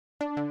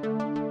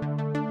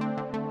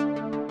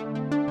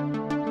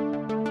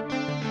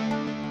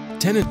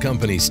Tennant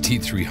Company's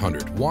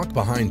T300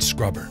 walk-behind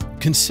scrubber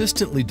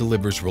consistently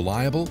delivers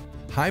reliable,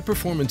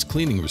 high-performance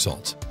cleaning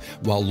results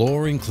while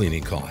lowering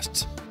cleaning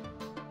costs.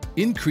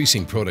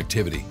 Increasing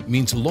productivity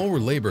means lower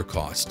labor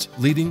costs,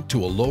 leading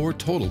to a lower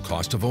total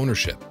cost of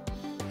ownership.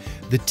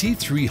 The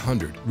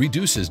T300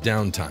 reduces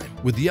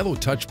downtime with yellow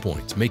touch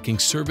points, making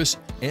service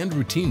and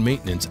routine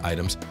maintenance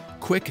items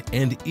quick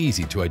and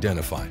easy to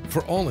identify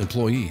for all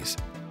employees.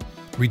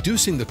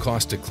 Reducing the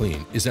cost to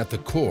clean is at the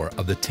core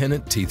of the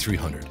Tennant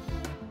T300.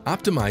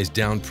 Optimized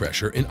down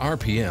pressure in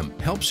RPM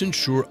helps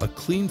ensure a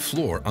clean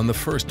floor on the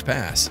first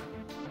pass.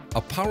 A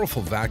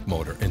powerful vac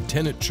motor and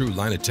Tennant True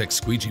Linatec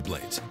squeegee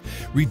blades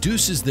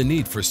reduces the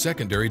need for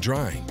secondary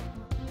drying.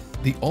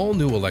 The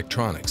all-new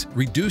electronics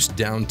reduce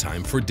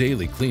downtime for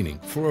daily cleaning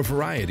for a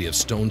variety of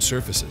stone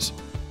surfaces.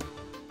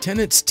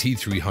 Tennant's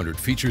T300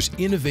 features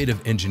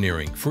innovative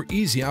engineering for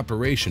easy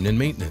operation and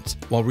maintenance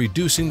while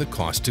reducing the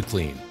cost to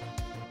clean.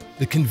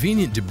 The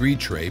convenient debris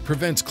tray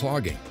prevents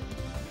clogging.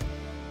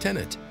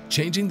 Tennant,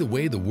 changing the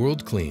way the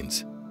world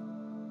cleans.